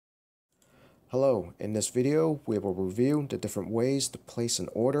Hello, in this video we will review the different ways to place an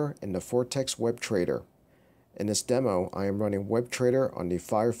order in the Fortex WebTrader. In this demo I am running WebTrader on the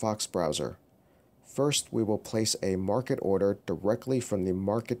Firefox browser. First we will place a market order directly from the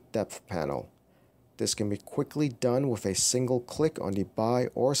market depth panel. This can be quickly done with a single click on the buy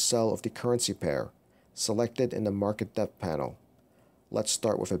or sell of the currency pair, selected in the market depth panel. Let's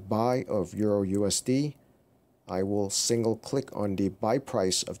start with a buy of EURUSD. I will single click on the buy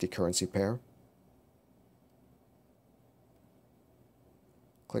price of the currency pair.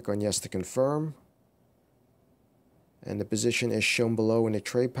 Click on yes to confirm, and the position is shown below in the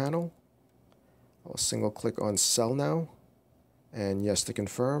trade panel. I'll single click on sell now, and yes to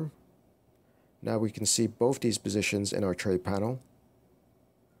confirm. Now we can see both these positions in our trade panel.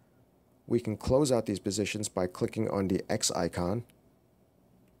 We can close out these positions by clicking on the X icon.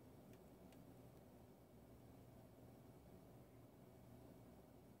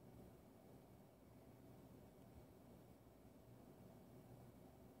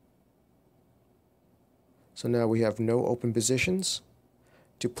 So now we have no open positions.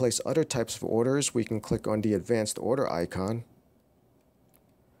 To place other types of orders, we can click on the advanced order icon.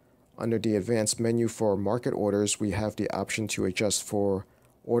 Under the advanced menu for market orders, we have the option to adjust for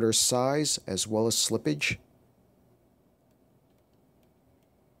order size as well as slippage.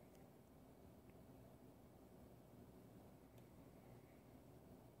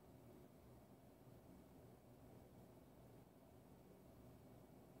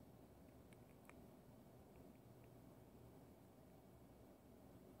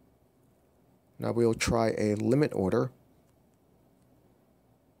 Now we'll try a limit order.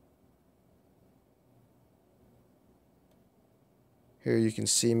 Here you can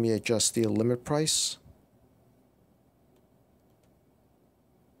see me adjust the limit price.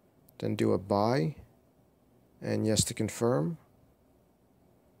 Then do a buy and yes to confirm.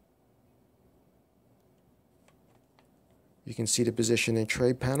 You can see the position in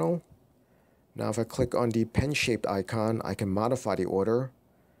trade panel. Now if I click on the pen-shaped icon, I can modify the order.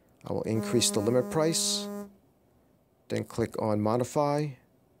 I will increase the limit price, then click on modify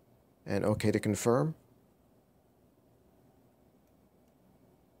and OK to confirm.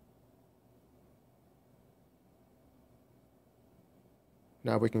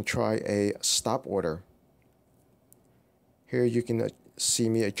 Now we can try a stop order. Here you can see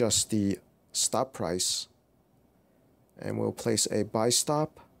me adjust the stop price, and we'll place a buy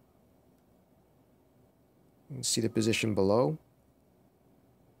stop. You can see the position below.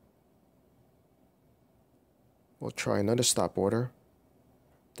 We'll try another stop order,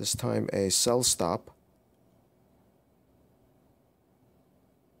 this time a sell stop.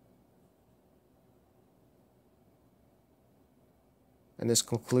 And this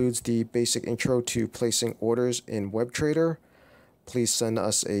concludes the basic intro to placing orders in WebTrader. Please send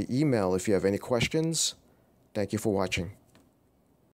us an email if you have any questions. Thank you for watching.